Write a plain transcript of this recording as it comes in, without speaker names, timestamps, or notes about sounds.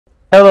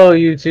Hello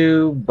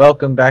YouTube,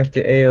 welcome back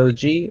to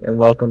AOG and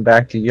welcome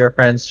back to Your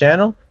Friend's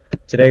channel.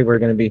 Today we're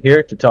going to be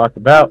here to talk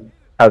about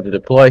how to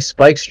deploy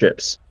spike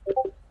strips.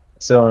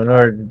 So in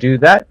order to do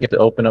that, you have to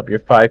open up your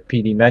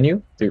fivepd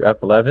menu through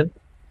F11,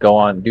 go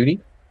on duty,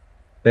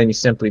 then you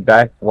simply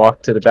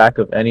walk to the back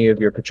of any of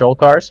your patrol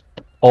cars,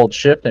 hold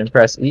shift and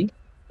press E.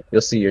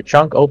 You'll see your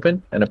trunk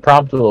open and a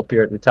prompt will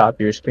appear at the top of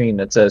your screen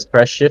that says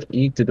press shift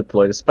E to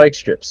deploy the spike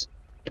strips.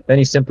 Then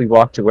you simply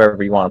walk to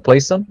wherever you want to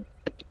place them,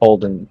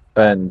 hold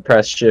and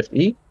press shift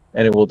E,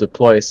 and it will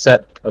deploy a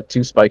set of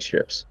 2 spike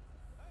strips.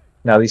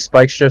 Now these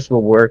spike strips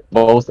will work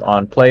both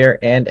on player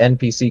and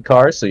NPC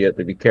cars, so you have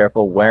to be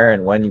careful where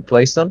and when you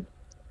place them.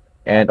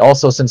 And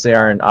also, since they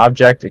are an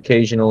object,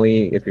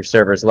 occasionally if your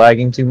server is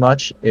lagging too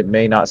much, it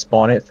may not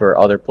spawn it for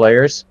other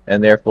players,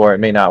 and therefore it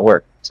may not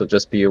work. So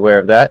just be aware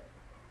of that.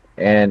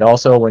 And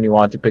also, when you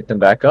want to pick them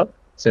back up,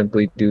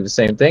 simply do the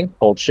same thing,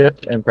 hold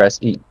shift and press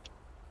E.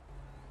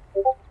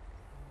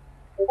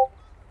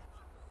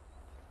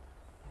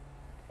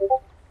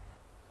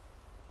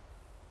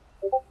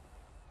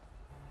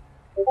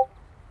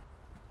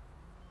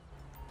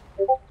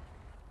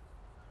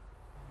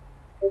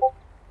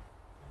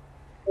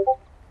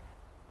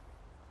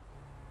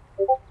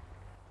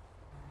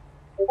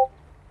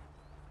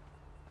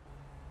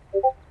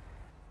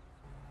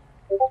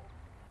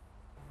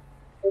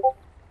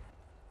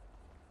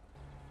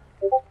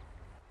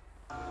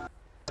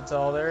 That's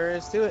all there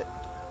is to it.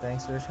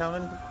 Thanks for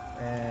coming,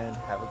 and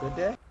have a good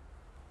day.